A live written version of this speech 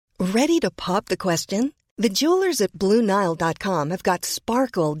Ready to pop the question? The jewelers at BlueNile.com have got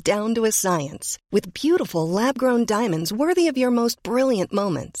sparkle down to a science with beautiful lab-grown diamonds worthy of your most brilliant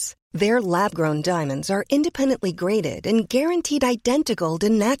moments. Their lab-grown diamonds are independently graded and guaranteed identical to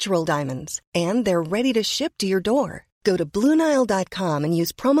natural diamonds, and they're ready to ship to your door. Go to BlueNile.com and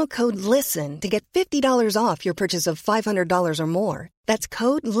use promo code LISTEN to get $50 off your purchase of $500 or more. That's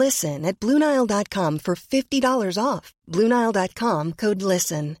code LISTEN at BlueNile.com for $50 off. BlueNile.com, code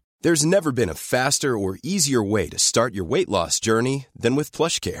LISTEN. There's never been a faster or easier way to start your weight loss journey than with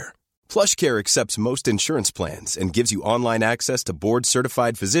PlushCare. PlushCare accepts most insurance plans and gives you online access to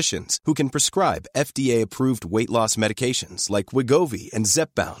board-certified physicians who can prescribe FDA-approved weight loss medications like Wegovy and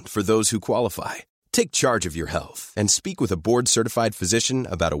Zepbound for those who qualify. Take charge of your health and speak with a board-certified physician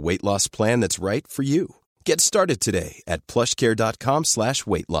about a weight loss plan that's right for you. Get started today at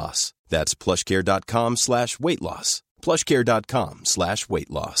plushcare.com/weightloss. That's plushcare.com/weightloss.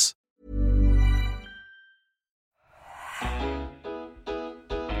 plushcare.com/weightloss.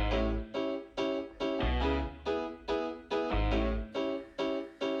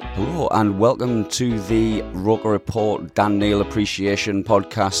 Hello and welcome to the Roker Report Dan Neil Appreciation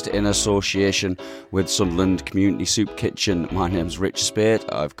Podcast in association with Sunderland Community Soup Kitchen. My name's Rich Spade.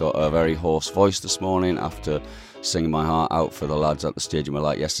 I've got a very hoarse voice this morning after singing my heart out for the lads at the Stadium of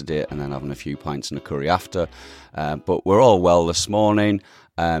Light yesterday and then having a few pints and a curry after. But we're all well this morning,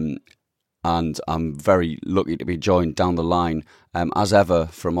 and I'm very lucky to be joined down the line, as ever,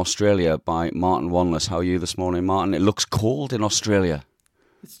 from Australia by Martin Wanless. How are you this morning, Martin? It looks cold in Australia.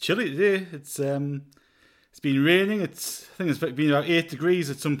 It's chilly today. It's been raining. I think it's been about 8 degrees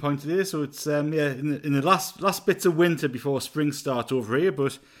at some point today. So it's in the last bits of winter before spring starts over here.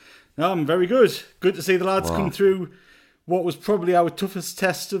 But no, I'm very good. Good to see the lads come through what was probably our toughest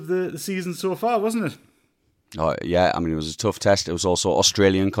test of the season so far, wasn't it? Oh yeah, I mean it was a tough test. It was also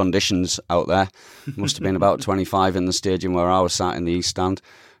Australian conditions out there. It must have been about 25 in the stadium where I was sat in the East Stand.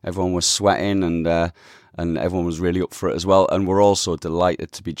 Everyone was sweating and everyone was really up for it as well. And we're also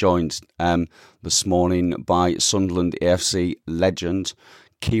delighted to be joined this morning by Sunderland AFC legend,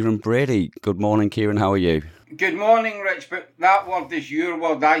 Kieran Brady. Good morning, Kieran. How are you? Good morning, Rich, but that word is your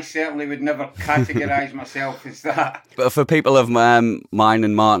word. I certainly would never categorise myself as that. But for people of mine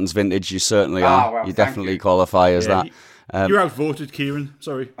and Martin's vintage, you certainly are. Well, you definitely qualify as that. You're outvoted, Kieran.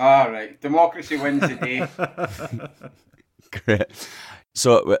 Sorry. All right. Democracy wins the day. Great.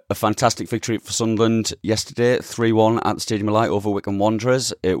 So, a fantastic victory for Sunderland yesterday, 3-1 at the Stadium of Light over Wycombe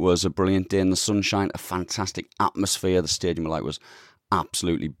Wanderers. It was a brilliant day in the sunshine, a fantastic atmosphere. The Stadium of Light was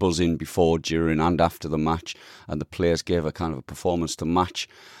absolutely buzzing before, during and after the match, and the players gave a kind of a performance to match.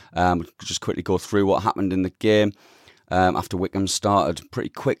 Just quickly go through what happened in the game. After Wycombe started pretty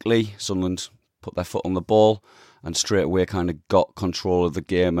quickly, Sunderland put their foot on the ball and straight away kind of got control of the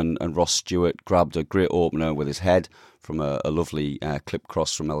game, and Ross Stewart grabbed a great opener with his head from a lovely clip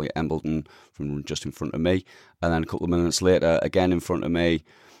cross from Elliot Embleton from just in front of me. And then a couple of minutes later, again in front of me,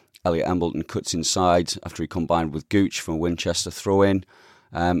 Elliot Embleton cuts inside after he combined with Gooch from a Winchester throw-in,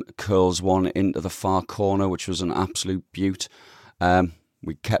 curls one into the far corner, which was an absolute beaut.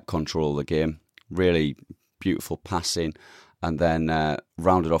 We kept control of the game, really beautiful passing, and then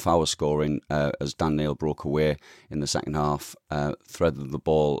rounded off our scoring as Dan Neil broke away in the second half, threaded the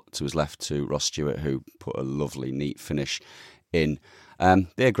ball to his left to Ross Stewart, who put a lovely, neat finish in.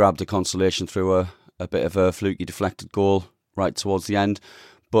 They grabbed a consolation through a bit of a fluky deflected goal right towards the end.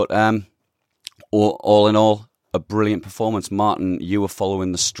 But all in all, a brilliant performance. Martin, you were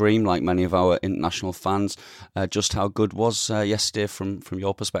following the stream like many of our international fans. Just how good was yesterday from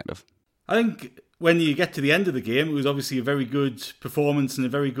your perspective? I think when you get to the end of the game, it was obviously a very good performance and a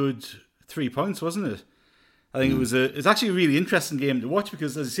very good 3 points, wasn't it? I think it's actually a really interesting game to watch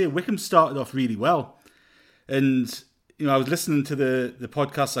because, as I say, Wycombe started off really well. And, I was listening to the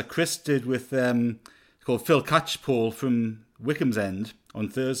podcast that Chris did with called Phil Catchpole from Wycombe's end on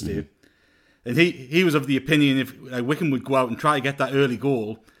Thursday. And he was of the opinion if Wycombe would go out and try to get that early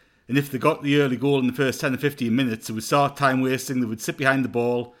goal, and if they got the early goal in the first 10 or 15 minutes, it would start time wasting, they would sit behind the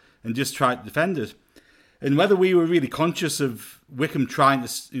ball and just try to defend it. And whether we were really conscious of Wycombe trying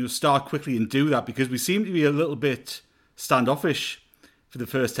to start quickly and do that, because we seemed to be a little bit standoffish for the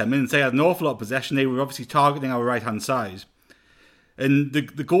first 10 minutes. They had an awful lot of possession. They were obviously targeting our right-hand side. And the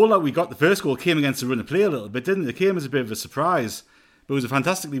goal that we got, the first goal, came against the run of play a little bit, didn't it? It came as a bit of a surprise. But it was a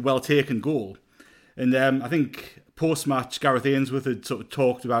fantastically well-taken goal. And I think post-match, Gareth Ainsworth had sort of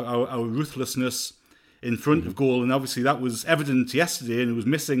talked about our ruthlessness in front of goal. And obviously that was evident yesterday, and it was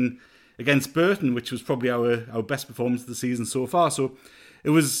missing against Burton, which was probably our best performance of the season so far. So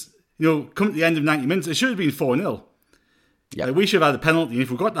it was, come at the end of 90 minutes, it should have been 4-0. Yeah. Like, we should have had a penalty, and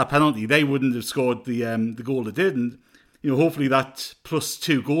if we got that penalty, they wouldn't have scored the goal they did. And hopefully that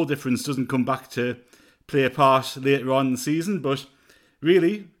 +2 goal difference doesn't come back to play a part later on in the season. But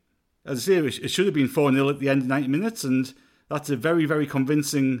really, as I say, it should have been 4-0 at the end of 90 minutes, and that's a very, very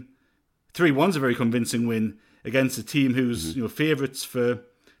convincing 3-1's a very convincing win against a team who's favourites for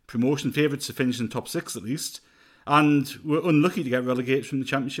promotion, favourites to finish in top 6 at least, and were unlucky to get relegated from the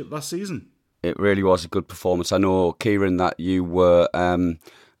Championship last season. It really was a good performance. I know, Kieran, that you were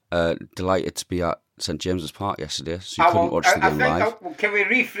delighted to be at St James's Park yesterday, so you couldn't watch the game live. Can we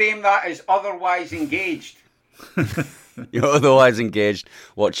reframe that as otherwise engaged? You're otherwise engaged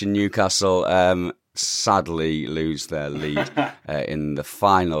watching Newcastle sadly lose their lead in the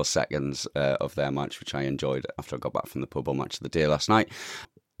final seconds of their match, which I enjoyed after I got back from the pub on Match of the Day last night.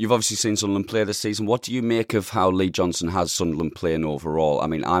 You've obviously seen Sunderland play this season. What do you make of how Lee Johnson has Sunderland playing overall? I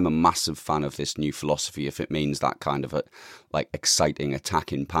mean, I'm a massive fan of this new philosophy, if it means that kind of exciting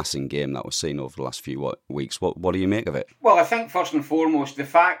attacking, passing game that we've seen over the last few weeks. What do you make of it? Well, I think first and foremost, the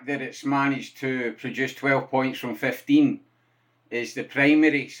fact that it's managed to produce 12 points from 15 is the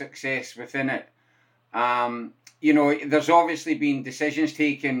primary success within it. There's obviously been decisions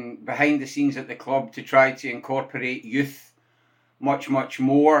taken behind the scenes at the club to try to incorporate youth much, much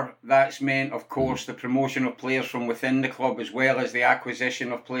more. That's meant, of course, the promotion of players from within the club as well as the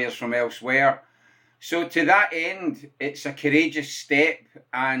acquisition of players from elsewhere. So to that end, it's a courageous step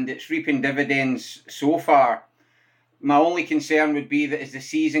and it's reaping dividends so far. My only concern would be that as the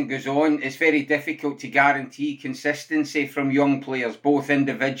season goes on, it's very difficult to guarantee consistency from young players, both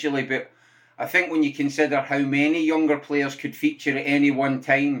individually, but I think when you consider how many younger players could feature at any one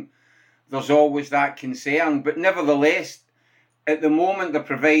time, there's always that concern. But nevertheless, at the moment, they're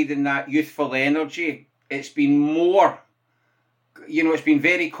providing that youthful energy. It's been more, it's been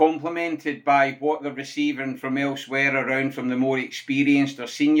very complemented by what they're receiving from elsewhere around from the more experienced or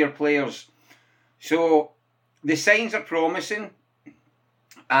senior players. So the signs are promising.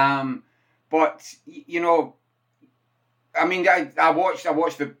 But, I watched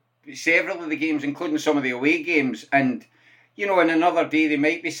several of the games, including some of the away games, and, in another day, they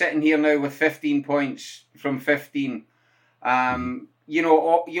might be sitting here now with 15 points from 15.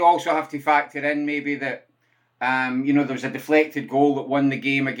 You also have to factor in maybe that, there was a deflected goal that won the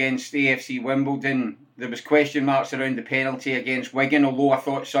game against AFC Wimbledon. There was question marks around the penalty against Wigan, although I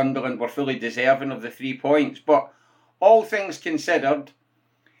thought Sunderland were fully deserving of the 3 points. But all things considered,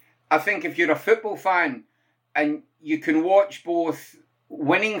 I think if you're a football fan and you can watch both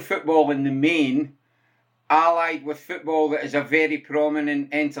winning football in the main, allied with football that has a very prominent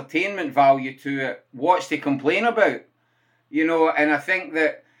entertainment value to it, what's to complain about? And I think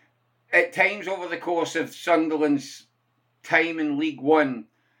that at times over the course of Sunderland's time in League One,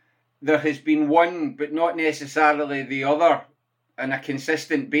 there has been one, but not necessarily the other, on a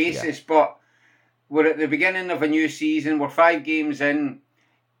consistent basis. Yeah. But we're at the beginning of a new season. We're 5 games in.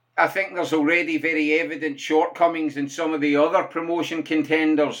 I think there's already very evident shortcomings in some of the other promotion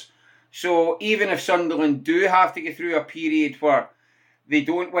contenders. So even if Sunderland do have to go through a period where they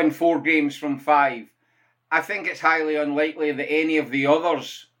don't win 4 games from 5, I think it's highly unlikely that any of the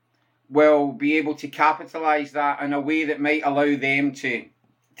others will be able to capitalise that in a way that might allow them to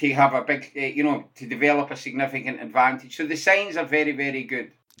have a big, to develop a significant advantage. So the signs are very, very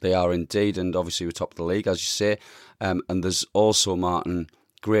good. They are indeed, and obviously we're top of the league, as you say. And there's also, Martin,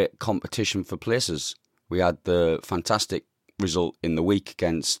 great competition for places. We had the fantastic result in the week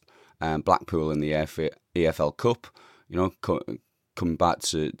against Blackpool in the EFL Cup, coming back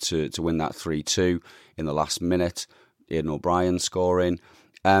to win that 3-2 in the last minute. Aidan O'Brien scoring.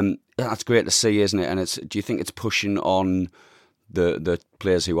 That's great to see, isn't it? And do you think it's pushing on the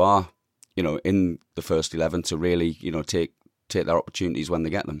players who are, in the first 11 to really, take their opportunities when they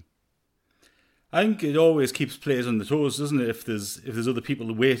get them? I think it always keeps players on the toes, doesn't it? If there's other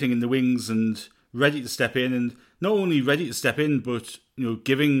people waiting in the wings and ready to step in, and not only ready to step in, but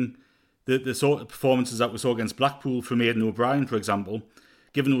giving the sort of performances that we saw against Blackpool from Aidan O'Brien, for example,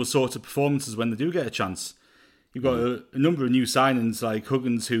 giving those sorts of performances when they do get a chance. You've got a number of new signings like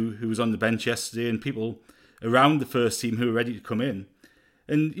Huggins, who was on the bench yesterday, and people around the first team who are ready to come in.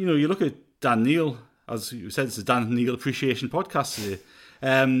 And you look at Dan Neil, as you said, it's a Dan Neil appreciation podcast today.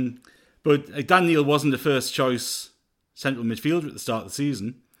 But Dan Neil wasn't the first choice central midfielder at the start of the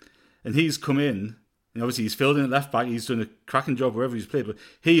season, and he's come in. And obviously, he's filled in at left back. He's done a cracking job wherever he's played. But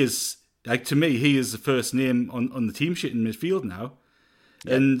he is, to me, he is the first name on the team sheet in midfield now.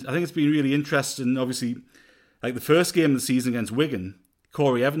 Yeah. And I think it's been really interesting. Obviously, the first game of the season against Wigan,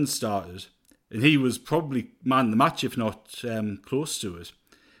 Corey Evans started, and he was probably man of the match, if not close to it.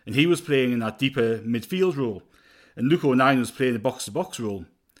 And he was playing in that deeper midfield role. and Luke O'Nien was playing a box-to-box role.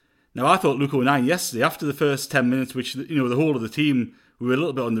 Now, I thought Luke O'Nien yesterday, after the first 10 minutes, which, the whole of the team were a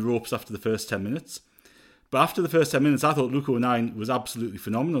little bit on the ropes after the first 10 minutes. But after the first 10 minutes, I thought Luke O'Nien was absolutely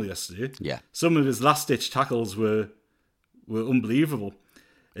phenomenal yesterday. Yeah. Some of his last-ditch tackles were unbelievable.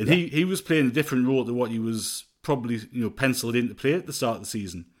 And he was playing a different role to what he was probably, penciled in to play at the start of the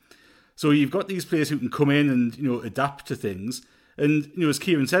season. So you've got these players who can come in and, adapt to things. And, as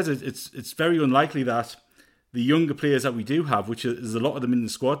Kieran says, it's very unlikely that the younger players that we do have, which is a lot of them in the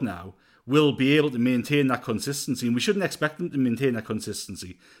squad now, will be able to maintain that consistency. And we shouldn't expect them to maintain that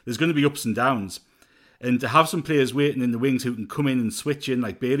consistency. There's going to be ups and downs. And to have some players waiting in the wings who can come in and switch in,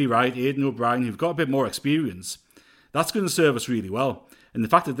 like Bailey Wright, Aidan O'Brien, who've got a bit more experience, that's going to serve us really well. And the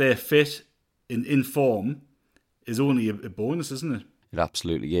fact that they're fit and in form is only a bonus, isn't it? It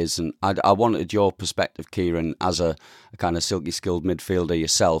absolutely is. And I wanted your perspective, Kieran, as a kind of silky skilled midfielder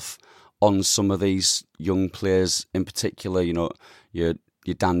yourself, on some of these young players in particular. Your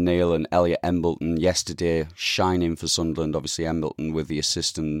Dan Neil and Elliot Embleton yesterday shining for Sunderland. Obviously Embleton with the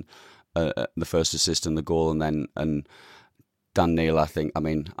assist and the first assist and the goal, and Dan Neil,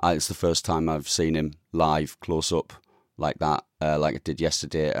 it's the first time I've seen him live close up like that, like I did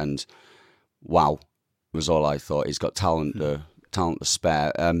yesterday, and wow, was all I thought. He's got talent to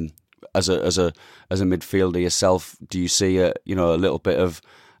spare. As a midfielder yourself, do you see a little bit of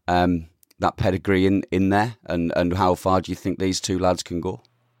that pedigree in there, and how far do you think these two lads can go?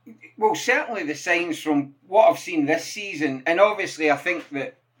 Well, certainly the signs from what I've seen this season, and obviously I think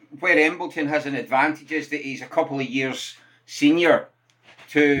that where Embleton has an advantage is that he's a couple of years senior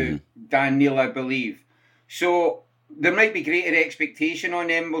to Dan Neil, I believe. So there might be greater expectation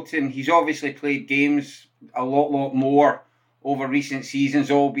on Embleton. He's obviously played games a lot more over recent seasons,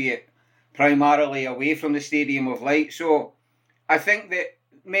 albeit primarily away from the Stadium of Light. So I think that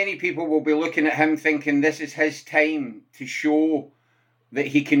many people will be looking at him thinking this is his time to show that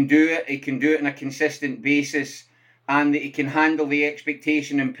he can do it. He can do it on a consistent basis, and that he can handle the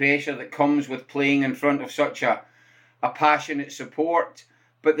expectation and pressure that comes with playing in front of such a passionate support.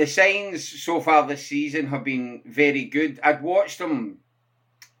 But the signs so far this season have been very good. I'd watched him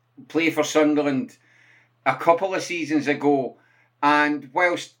play for Sunderland a couple of seasons ago, and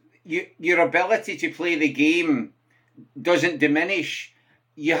whilst your ability to play the game doesn't diminish,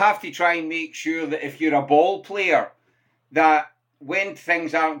 you have to try and make sure that if you're a ball player, that when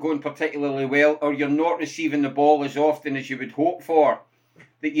things aren't going particularly well, or you're not receiving the ball as often as you would hope for,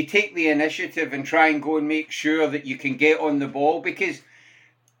 that you take the initiative and try and go and make sure that you can get on the ball. Because,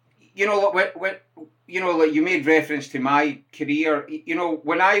 you made reference to my career.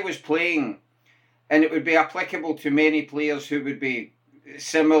 When I was playing, and it would be applicable to many players who would be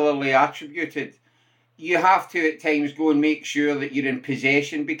similarly attributed, you have to at times go and make sure that you're in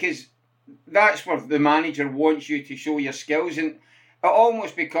possession, because that's where the manager wants you to show your skills. And it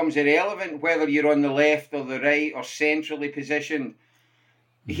almost becomes irrelevant whether you're on the left or the right or centrally positioned.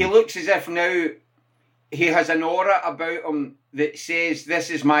 He looks as if now he has an aura about him that says, this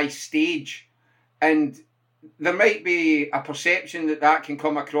is my stage. And there might be a perception that can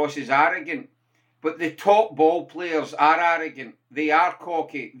come across as arrogant, but the top ball players are arrogant. They are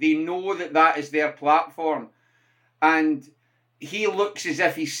cocky. They know that is their platform. And he looks as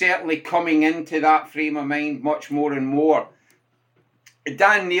if he's certainly coming into that frame of mind much more and more.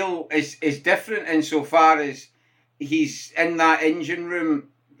 Dan Neil is different insofar as he's in that engine room.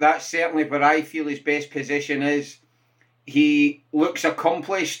 That's certainly where I feel his best position is. He looks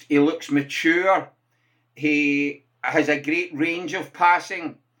accomplished. He looks mature. He has a great range of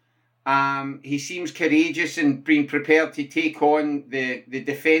passing. He seems courageous and being prepared to take on the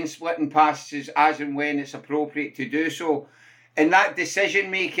defence splitting passes as and when it's appropriate to do so. And that decision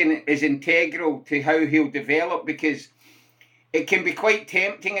making is integral to how he'll develop, because it can be quite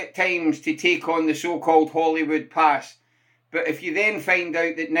tempting at times to take on the so-called Hollywood pass. But if you then find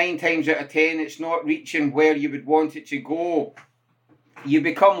out that 9 times out of 10 it's not reaching where you would want it to go, you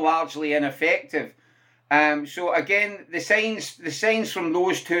become largely ineffective. So again, the signs from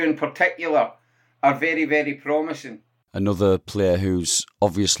those two in particular are very, very promising. Another player who's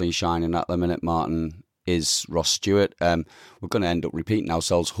obviously shining at the minute, Martin, is Ross Stewart. We're going to end up repeating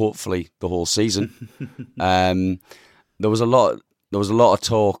ourselves, hopefully, the whole season. There was a lot of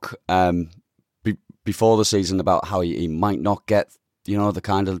talk before the season about how he might not get, the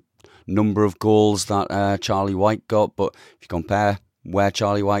kind of number of goals that Charlie White got. But if you compare where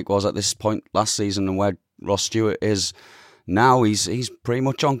Charlie White was at this point last season and where Ross Stewart is now, he's pretty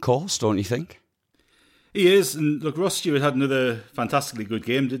much on course, don't you think? He is. And look, Ross Stewart had another fantastically good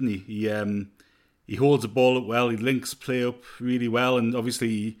game, didn't he? He holds the ball up well, he links play up really well, and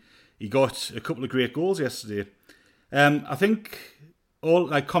obviously he got a couple of great goals yesterday. I think all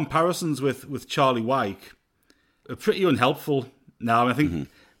like comparisons with Charlie Wyke are pretty unhelpful now. I think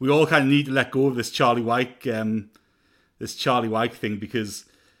we all kind of need to let go of this Charlie Wyke thing, because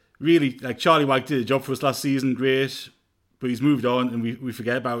really, like, Charlie Wyke did a job for us last season, great, but he's moved on and we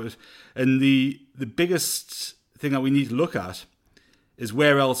forget about it. And the biggest thing that we need to look at is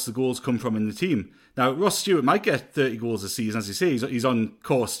where else the goals come from in the team. Now, Ross Stewart might get 30 goals a season, as you say. He's on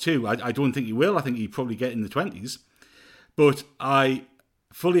course too. I don't think he will. I think he'd probably get in the 20s. But I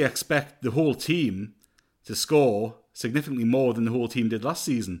fully expect the whole team to score significantly more than the whole team did last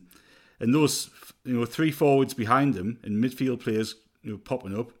season. And those, three forwards behind him and midfield players,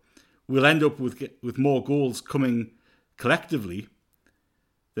 popping up, we'll end up with more goals coming collectively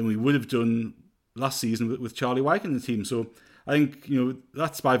than we would have done last season with Charlie Wyke in the team. So I think,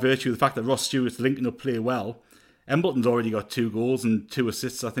 that's by virtue of the fact that Ross Stewart's linking up play well. Embleton's already got 2 goals and 2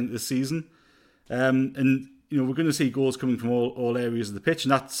 assists, I think, this season. And we're going to see goals coming from all areas of the pitch,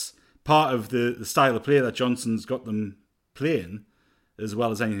 and that's part of the style of play that Johnson's got them playing, as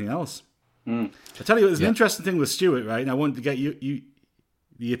well as anything else. I tell you, there's an interesting thing with Stewart, right? And I wanted to get you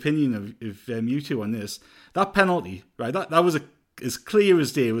the opinion of you two on this. That penalty, right? That was as clear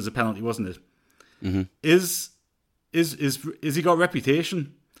as day was a penalty, wasn't it? Mm-hmm. Is he got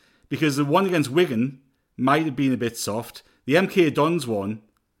reputation? Because the one against Wigan might have been a bit soft. The MK Dons one,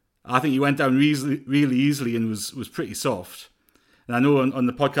 I think he went down really easily and was pretty soft. And I know on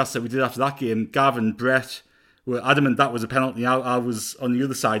the podcast that we did after that game, Gavin, Brett were adamant that was a penalty. I was on the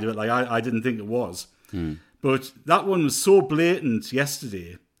other side of it, like I didn't think it was. But that one was so blatant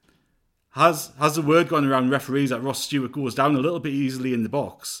yesterday. Has the word gone around referees that Ross Stewart goes down a little bit easily in the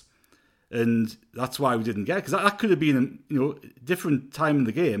box, and that's why we didn't get it? Because that could have been, different time in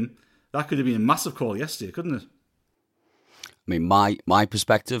the game. That could have been a massive call yesterday, couldn't it? I mean, my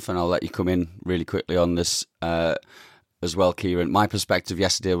perspective, and I'll let you come in really quickly on this as well, Kieran. My perspective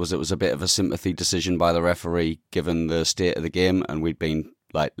yesterday was it was a bit of a sympathy decision by the referee, given the state of the game, and we'd been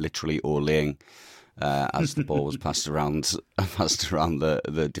like literally olaying as the ball was passed around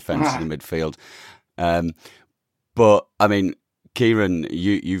the defence in the midfield. But I mean, Kieran,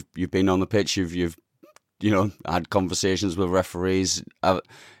 you've been on the pitch. You've had conversations with referees.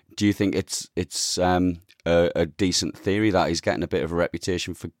 Do you think it's a decent theory that he's getting a bit of a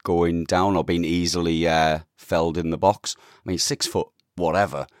reputation for going down or being easily felled in the box? I mean, 6 foot,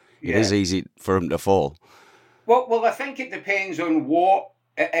 whatever. It is easy for him to fall. Well, I think it depends on what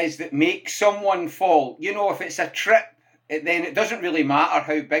it is that makes someone fall. If it's a trip, then it doesn't really matter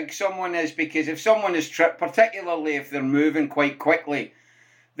how big someone is, because if someone is tripped, particularly if they're moving quite quickly,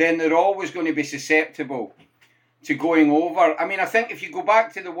 then they're always going to be susceptible to going over. I mean, I think if you go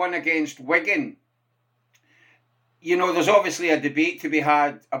back to the one against Wigan, there's obviously a debate to be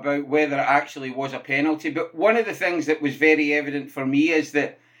had about whether it actually was a penalty. But one of the things that was very evident for me is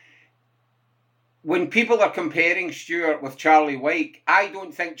that when people are comparing Stewart with Charlie Wyke, I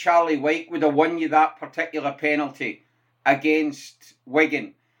don't think Charlie Wyke would have won you that particular penalty against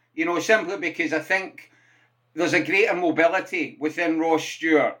Wigan. Simply because I think there's a greater mobility within Ross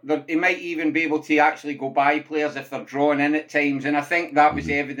Stewart. He might even be able to actually go by players if they're drawn in at times. And I think that was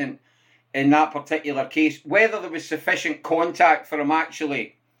evident in that particular case. Whether there was sufficient contact for him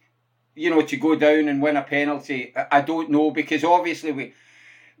actually, to go down and win a penalty, I don't know, because obviously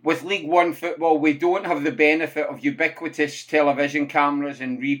with League One football, we don't have the benefit of ubiquitous television cameras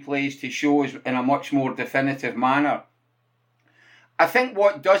and replays to show us in a much more definitive manner. I think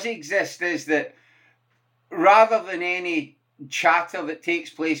what does exist is that rather than any chatter that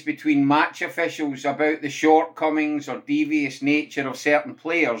takes place between match officials about the shortcomings or devious nature of certain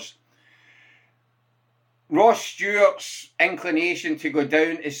players, Ross Stewart's inclination to go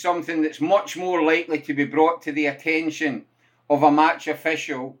down is something that's much more likely to be brought to the attention of a match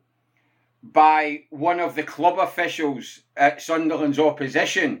official by one of the club officials at Sunderland's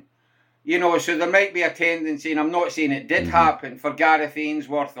opposition. So there might be a tendency, and I'm not saying it did happen, for Gareth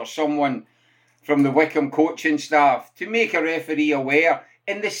Ainsworth or someone from the Wycombe coaching staff to make a referee aware,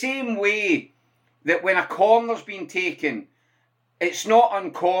 in the same way that when a corner's been taken, it's not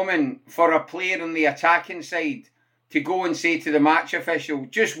uncommon for a player on the attacking side to go and say to the match official,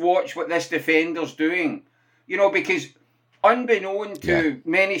 just watch what this defender's doing. Because unbeknown to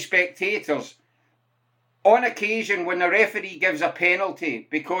many spectators, on occasion when the referee gives a penalty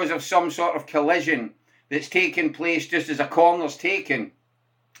because of some sort of collision that's taken place just as a corner's taken,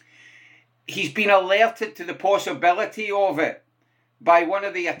 he's been alerted to the possibility of it by one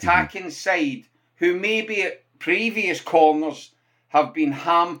of the attacking side, who maybe at previous corners have been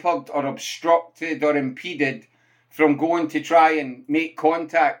hampered or obstructed or impeded from going to try and make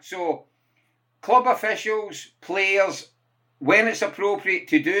contact. So club officials, players, when it's appropriate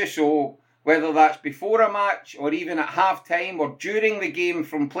to do so, whether that's before a match or even at half-time or during the game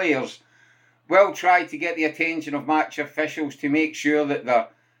from players, will try to get the attention of match officials to make sure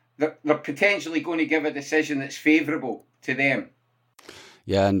that they're potentially going to give a decision that's favourable to them.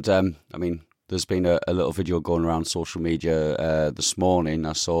 Yeah, and I mean, there's been a little video going around social media this morning.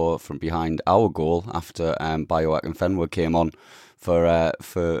 I saw from behind our goal after Bayo Akinfenwa came on for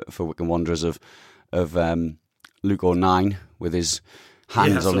Wycombe Wanderers of Luke O'Nien with his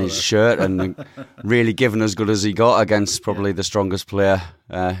hands on his shirt and really giving as good as he got against probably the strongest player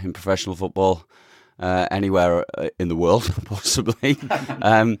in professional football anywhere in the world, possibly.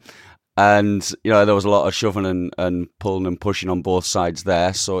 And there was a lot of shoving and pulling and pushing on both sides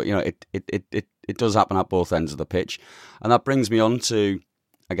there. So it does happen at both ends of the pitch, and that brings me on to,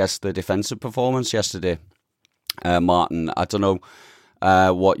 I guess, the defensive performance yesterday. Martin, I don't know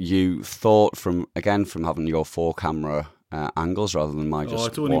what you thought from having your 4-camera angles rather than my just.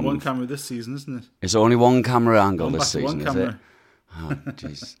 It's only one camera this season, isn't it? It's only one camera angle this season, is it? Oh,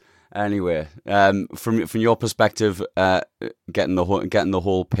 jeez. Anyway, from your perspective, getting the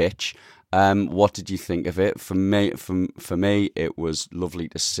whole pitch, what did you think of it? For me, it was lovely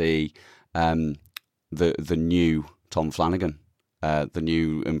to see the new Tom Flanagan, the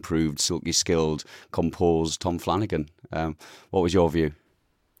new improved, silky skilled, composed Tom Flanagan. What was your view?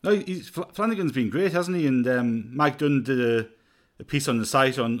 No, Flanagan's been great, hasn't he? And Mike Dunn did a piece on the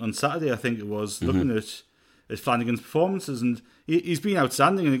site on Saturday, I think it was, looking at Flanagan's performances, and he's been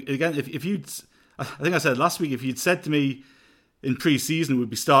outstanding. And again, if you'd, I think I said last week, if you'd said to me in pre-season we'd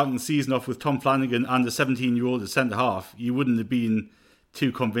be starting the season off with Tom Flanagan and a 17-year-old at centre-half, you wouldn't have been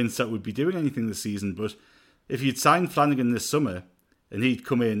too convinced that we'd be doing anything this season. But if you'd signed Flanagan this summer and he'd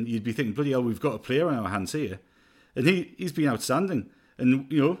come in, you'd be thinking, bloody hell, we've got a player on our hands here. And he's been outstanding.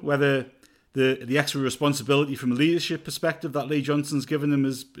 And, whether the extra responsibility from a leadership perspective that Lee Johnson's given him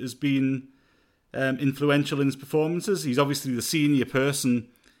has been influential in his performances. He's obviously the senior person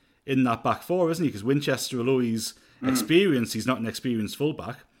in that back four, isn't he? Because Winchester, although he's experienced, he's not an experienced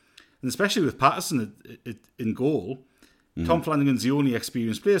fullback. And especially with Patterson in goal, Tom Flanagan's the only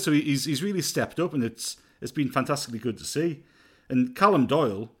experienced player. So he's really stepped up, and it's been fantastically good to see. And Callum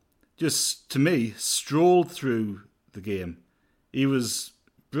Doyle, just to me, strolled through the game. He was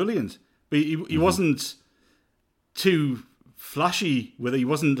brilliant. But he wasn't too flashy with it. He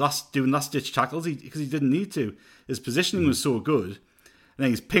wasn't doing last-ditch tackles because he didn't need to. His positioning was so good. And then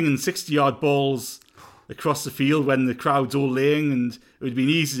he's pinging 60-yard balls across the field when the crowd's all laying, and it would have been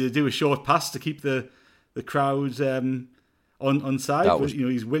easy to do a short pass to keep the crowd on side.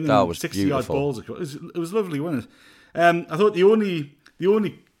 He's winging 60-yard balls across. It was lovely, wasn't it? I thought the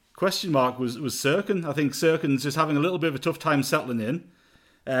only question mark was Sirkin. I think Sirkin's just having a little bit of a tough time settling in.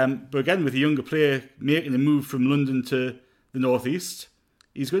 But again, with a younger player making a move from London to the northeast,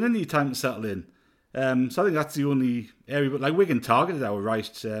 he's going to need time to settle in. So I think that's the only area. But like Wigan targeted our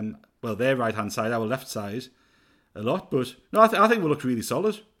their right-hand side, our left side, a lot. But no, I think we'll look really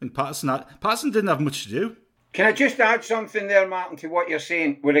solid. I think Patterson didn't have much to do. Can I just add something there, Martin, to what you're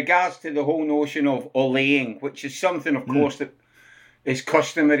saying with regards to the whole notion of olaying, which is something, of course, that is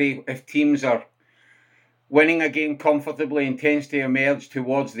customary if teams are winning a game comfortably and tends to emerge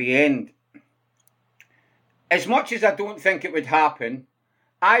towards the end. As much as I don't think it would happen,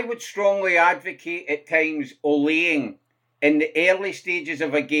 I would strongly advocate at times olaying in the early stages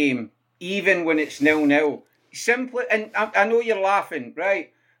of a game, even when it's 0-0. Simply, and I know you're laughing,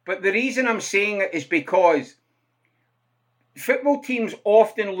 right? But the reason I'm saying it is because football teams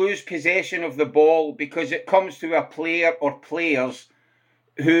often lose possession of the ball because it comes to a player or players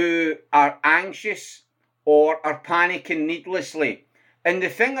who are anxious or are panicking needlessly. And the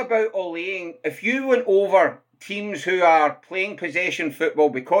thing about olaying, if you went over teams who are playing possession football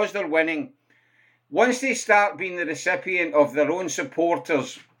because they're winning, once they start being the recipient of their own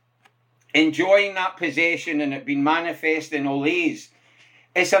supporters enjoying that possession and it being manifest in olays,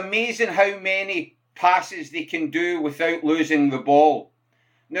 it's amazing how many passes they can do without losing the ball.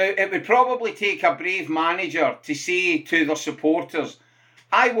 Now, it would probably take a brave manager to say to their supporters,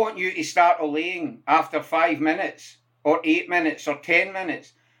 I want you to start olaying after 5 minutes or 8 minutes or 10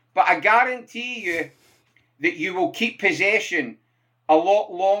 minutes. But I guarantee you that you will keep possession a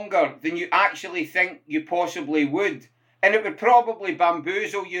lot longer than you actually think you possibly would. And it would probably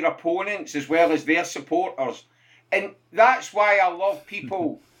bamboozle your opponents as well as their supporters. And that's why I love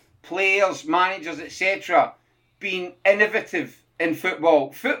people, players, managers, etc., being innovative in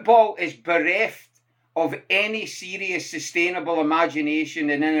football. Football is bereft of any serious, sustainable imagination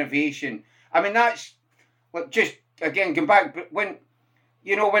and innovation. I mean, that's just, again, going back, but when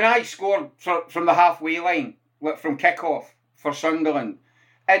You know, when I scored from the halfway line, from kick-off for Sunderland,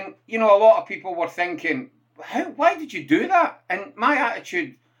 and, you know, a lot of people were thinking, why did you do that? And my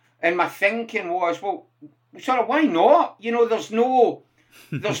attitude and my thinking was, well, sort of, why not? You know, there's no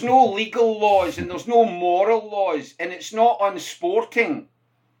legal laws and there's no moral laws, and it's not unsporting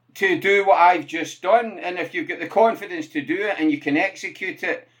to do what I've just done. And if you've got the confidence to do it and you can execute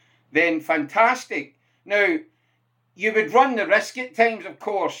it, then fantastic. Now, you would run the risk at times, of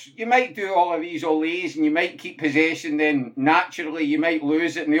course. You might do all of these olays and you might keep possession, then naturally you might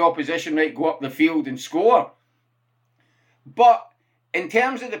lose it and the opposition might go up the field and score. But in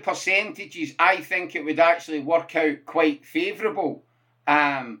terms of the percentages, I think it would actually work out quite favourable.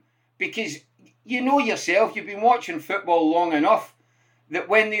 Because you know yourself, you've been watching football long enough, that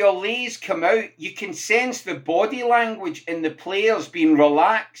when the olays come out, you can sense the body language in the players being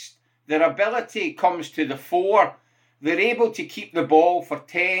relaxed. Their ability comes to the fore. They're able to keep the ball for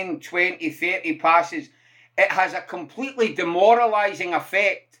 10, 20, 30 passes. It has a completely demoralising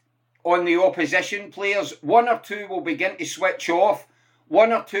effect on the opposition players. One or two will begin to switch off.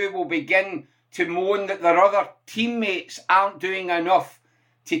 One or two will begin to moan that their other teammates aren't doing enough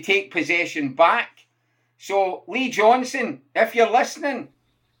to take possession back. So, Lee Johnson, if you're listening,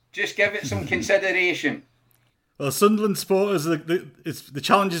 just give it some consideration. Well, Sunderland supporters, the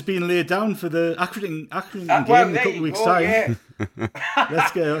challenge is being laid down for the Accrington game in a couple of weeks' time. Yeah.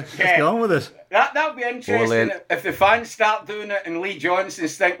 Let's get on with it. That'll be interesting if the fans start doing it and Lee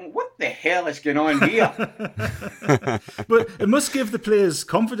Johnson's thinking, what the hell is going on here? But it must give the players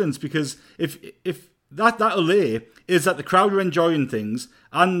confidence, because if that allay is that the crowd are enjoying things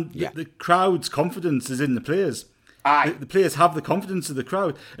and the crowd's confidence is in the players. The players have the confidence of the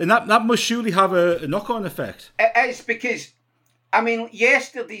crowd, and that must surely have a knock-on effect. It is, because, I mean,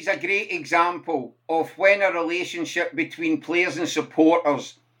 yesterday's a great example of when a relationship between players and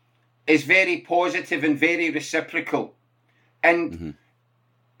supporters is very positive and very reciprocal. And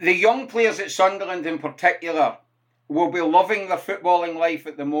the young players at Sunderland in particular will be loving their footballing life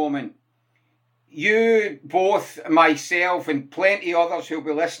at the moment. You, both, myself, and plenty others who'll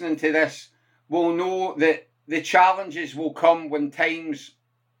be listening to this will know that the challenges will come when times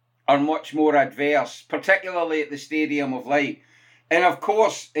are much more adverse, particularly at the Stadium of Light. And of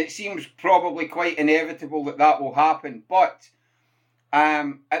course, it seems probably quite inevitable that will happen. But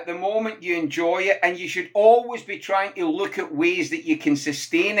at the moment, you enjoy it, and you should always be trying to look at ways that you can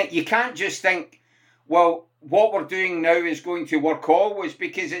sustain it. You can't just think, well, what we're doing now is going to work always,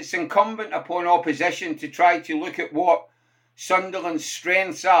 because it's incumbent upon opposition to try to look at what Sunderland's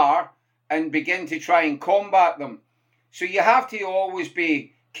strengths are and begin to try and combat them. So you have to always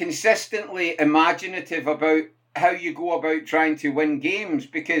be consistently imaginative about how you go about trying to win games,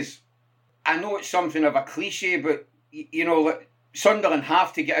 because I know it's something of a cliche, but, you know, Sunderland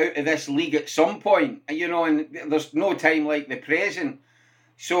have to get out of this league at some point, you know, and there's no time like the present.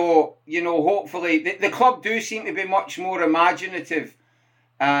 So, you know, hopefully the club do seem to be much more imaginative,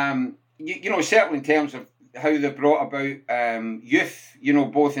 you know, certainly in terms of how they brought about youth, you know,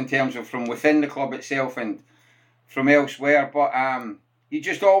 both in terms of from within the club itself and from elsewhere. But you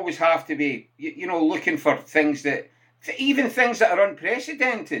just always have to be, you know, looking for things even things that are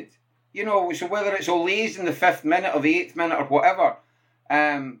unprecedented. You know, so whether it's olays in the 5th minute or the 8th minute or whatever,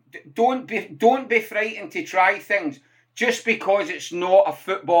 don't be frightened to try things just because it's not a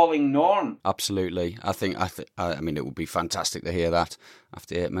footballing norm. Absolutely. I mean, it would be fantastic to hear that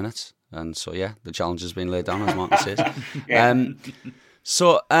after 8 minutes. And so, yeah, the challenge has been laid down, as Martin says.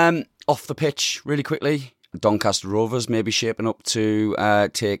 Off the pitch, really quickly, Doncaster Rovers may be shaping up to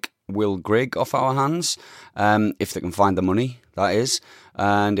take Will Grigg off our hands, if they can find the money, that is.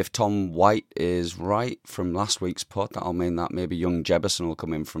 And if Tom White is right from last week's pod, that'll mean that maybe young Jebison will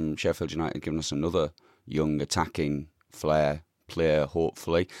come in from Sheffield United, giving us another young attacking flair player,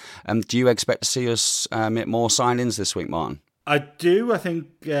 hopefully. Do you expect to see us make more signings this week, Martin? I do. I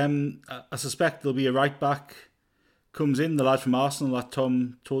think I suspect there'll be a right back comes in, the lad from Arsenal that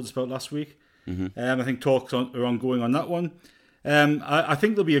Tom told us about last week. I think talks are ongoing on that one. I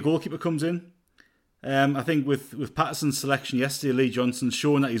think there'll be a goalkeeper comes in. I think with Patterson's selection yesterday, Lee Johnson's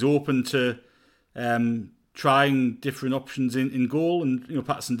shown that he's open to trying different options in goal, and you know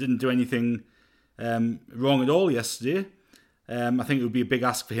Patterson didn't do anything wrong at all yesterday. I think it would be a big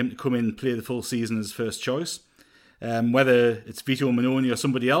ask for him to come in and play the full season as first choice. Whether it's Vito Manoni or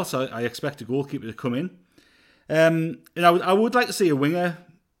somebody else, I expect a goalkeeper to come in. And I would like to see a winger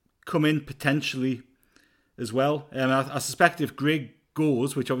come in potentially as well. I suspect if Grigg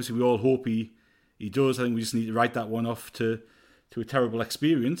goes, which obviously we all hope he does, I think we just need to write that one off to a terrible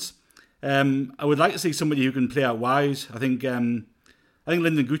experience. I would like to see somebody who can play out wide. I think I think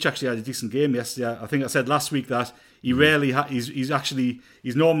Lyndon Gooch actually had a decent game yesterday. I think I said last week that he rarely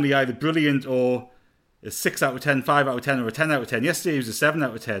he's normally either brilliant or a 6 out of 10, 5 out of 10, or a 10 out of 10. Yesterday he was a 7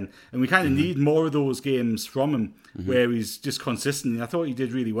 out of 10, and we kind of need more of those games from him where he's just consistent. I thought he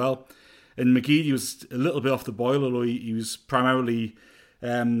did really well. And McGeady was a little bit off the boil, although he was primarily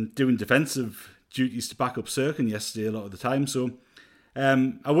doing defensive duties to back up Sirkin yesterday a lot of the time. So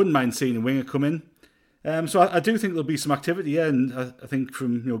I wouldn't mind seeing a winger come in. So I do think there'll be some activity, and I think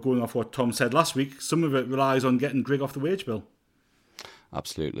from going off what Tom said last week, some of it relies on getting Grigg off the wage bill.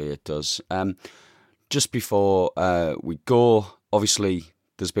 Absolutely, it does. Just before we go, obviously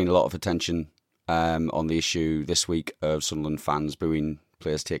there's been a lot of attention on the issue this week of Sunderland fans booing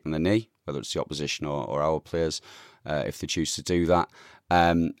players taking the knee, whether it's the opposition or our players, if they choose to do that.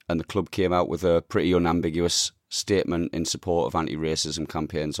 And the club came out with a pretty unambiguous statement in support of anti-racism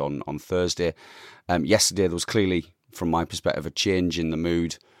campaigns on Thursday. Yesterday there was clearly, from my perspective, a change in the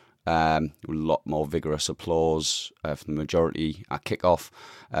mood. A lot more vigorous applause from the majority at kick-off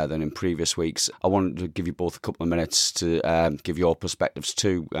than in previous weeks. I wanted to give you both a couple of minutes to give your perspectives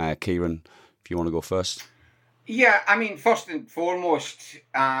too. Kieran, if you want to go first. Yeah, I mean, first and foremost,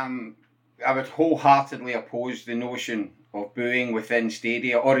 I would wholeheartedly oppose the notion of booing within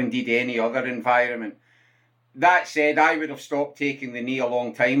stadia or indeed any other environment. That said, I would have stopped taking the knee a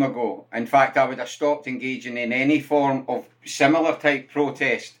long time ago. In fact, I would have stopped engaging in any form of similar type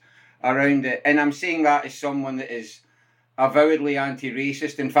protest around it. And I'm saying that as someone that is avowedly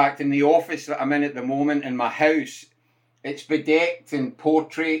anti-racist. In fact, in the office that I'm in at the moment, in my house, it's bedecked in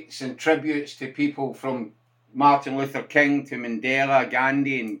portraits and tributes to people from Martin Luther King to Mandela,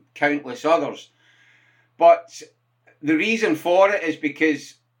 Gandhi and countless others. But the reason for it is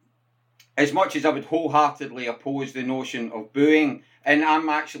because, as much as I would wholeheartedly oppose the notion of booing, and I'm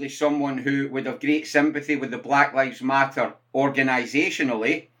actually someone who would have great sympathy with the Black Lives Matter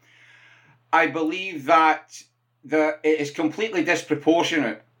organisationally, I believe that it is completely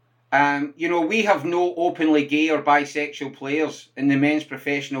disproportionate. We have no openly gay or bisexual players in the men's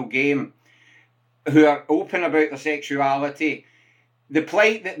professional game who are open about their sexuality. The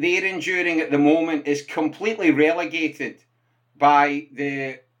plight that they're enduring at the moment is completely relegated by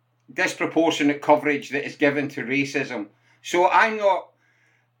the disproportionate coverage that is given to racism. So I'm not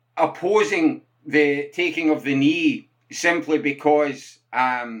opposing the taking of the knee simply because,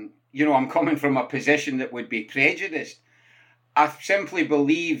 I'm coming from a position that would be prejudiced. I simply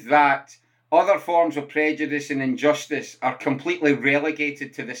believe that other forms of prejudice and injustice are completely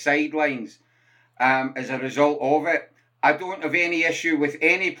relegated to the sidelines as a result of it. I don't have any issue with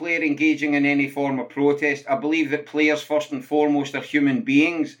any player engaging in any form of protest. I believe that players, first and foremost, are human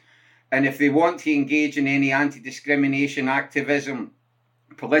beings. And if they want to engage in any anti-discrimination activism,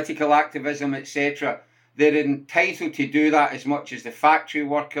 political activism, etc., they're entitled to do that as much as the factory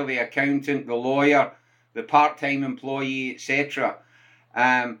worker, the accountant, the lawyer, the part-time employee, etc.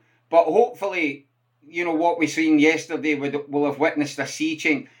 But hopefully, what we seen yesterday will have witnessed a sea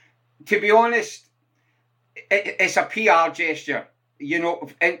change. To be honest, it's a PR gesture,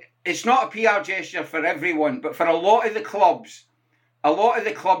 and it's not a PR gesture for everyone, but for a lot of the clubs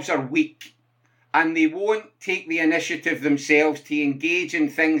are weak and they won't take the initiative themselves to engage in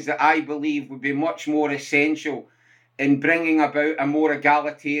things that I believe would be much more essential in bringing about a more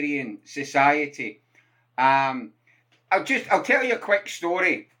egalitarian society. I'll tell you a quick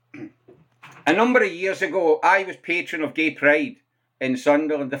story. A number of years ago, I was patron of Gay Pride in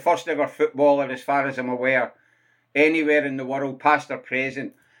Sunderland, the first ever footballer, as far as I'm aware, anywhere in the world, past or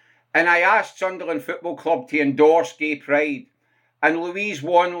present. And I asked Sunderland Football Club to endorse Gay Pride. And Louise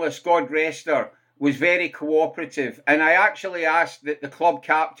Wanless, God rest her, was very cooperative. And I actually asked that the club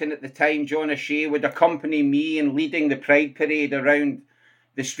captain at the time, John O'Shea, would accompany me in leading the Pride Parade around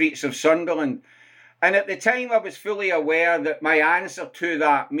the streets of Sunderland. And at the time, I was fully aware that my answer to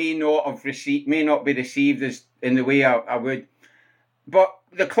that may not be received as in the way I would. But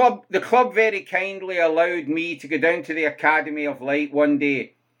the club very kindly allowed me to go down to the Academy of Light one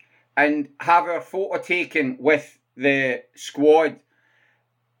day and have our photo taken with the squad.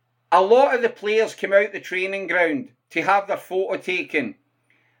 A lot of the players came out the training ground to have their photo taken,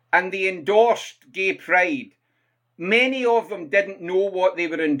 and they endorsed Gay Pride. Many of them didn't know what they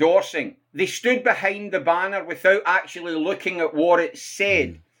were endorsing. They stood behind the banner without actually looking at what it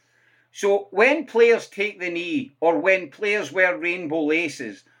said. So when players take the knee, or when players wear rainbow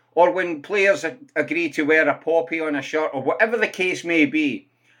laces, or when players agree to wear a poppy on a shirt, or whatever the case may be,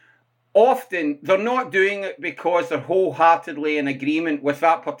 often they're not doing it because they're wholeheartedly in agreement with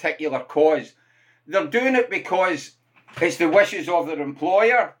that particular cause. They're doing it because it's the wishes of their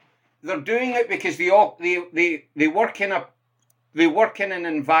employer. They're doing it because they work in they work in an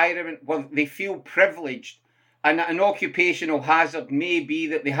environment where they feel privileged, and an occupational hazard may be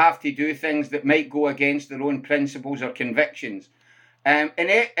that they have to do things that might go against their own principles or convictions. In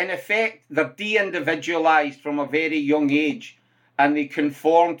effect, they're de-individualised from a very young age, and they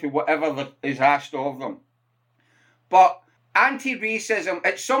conform to whatever is asked of them. But anti-racism,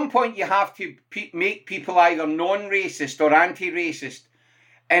 at some point you have to make people either non-racist or anti-racist.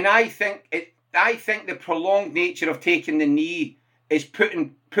 And I think the prolonged nature of taking the knee is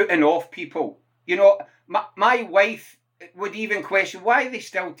putting off people. You know, my wife would even question why they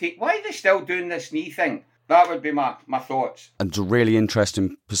still doing this knee thing. That would be my thoughts. And it's a really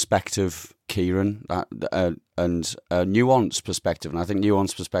interesting perspective, Kieran, and a nuanced perspective. And I think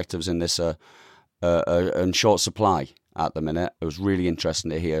nuanced perspectives in this are in short supply at the minute. It was really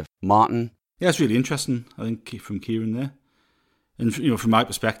interesting to hear. Martin? Yeah, it's really interesting, I think, from Kieran there. And, you know, from my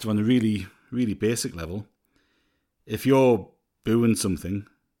perspective, on a really, really basic level, if you're booing something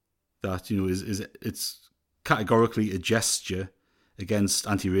that, you know, it's categorically a gesture against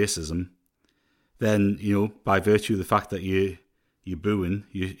anti-racism, then, you know, by virtue of the fact that you're booing,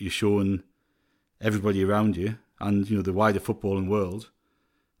 you're showing everybody around you and, you know, the wider footballing world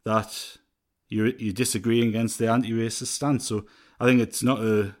that you're disagreeing against the anti-racist stance. So I think it's not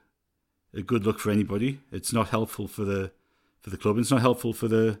a good look for anybody. It's not helpful for the club. It's not helpful for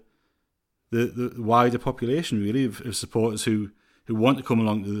the wider population, really, of supporters who want to come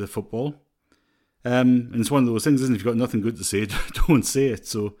along to the football. And it's one of those things, isn't it? If you've got nothing good to say, don't say it.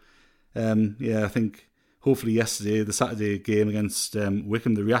 So, I think hopefully yesterday, the Saturday game against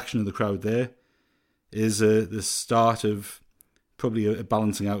Wycombe, the reaction of the crowd there is the start of probably a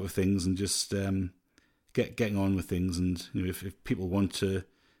balancing out of things and just getting on with things. And, you know, if people want to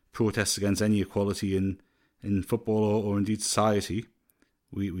protest against any equality in football or indeed society,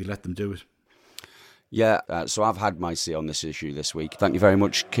 we let them do it. Yeah, so I've had my say on this issue this week. Thank you very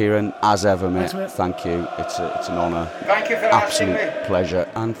much, Kieran. As ever, mate. Thanks, mate. Thank you. It's an honour. Thank you for asking me. Absolute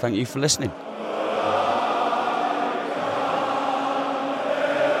pleasure. And thank you for listening.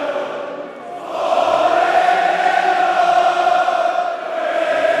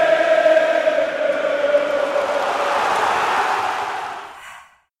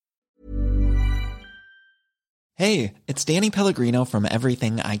 Hey, it's Danny Pellegrino from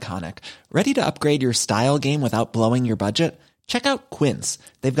Everything Iconic. Ready to upgrade your style game without blowing your budget? Check out Quince.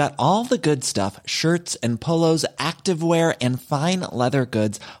 They've got all the good stuff, shirts and polos, activewear, and fine leather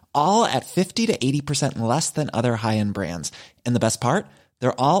goods, all at 50 to 80% less than other high-end brands. And the best part?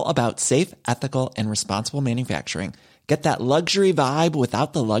 They're all about safe, ethical, and responsible manufacturing. Get that luxury vibe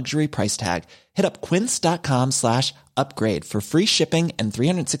without the luxury price tag. Hit up quince.com/upgrade for free shipping and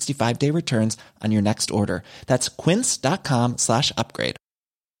 365-day returns on your next order. That's quince.com/upgrade.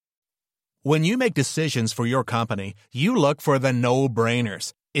 When you make decisions for your company, you look for the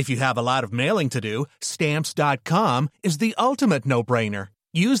no-brainers. If you have a lot of mailing to do, Stamps.com is the ultimate no-brainer.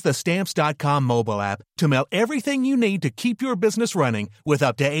 Use the Stamps.com mobile app to mail everything you need to keep your business running with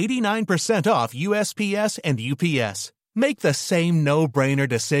up to 89% off USPS and UPS. Make the same no-brainer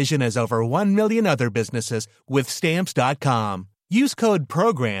decision as over 1 million other businesses with Stamps.com. Use code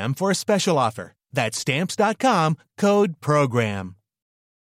PROGRAM for a special offer. That's Stamps.com, code PROGRAM.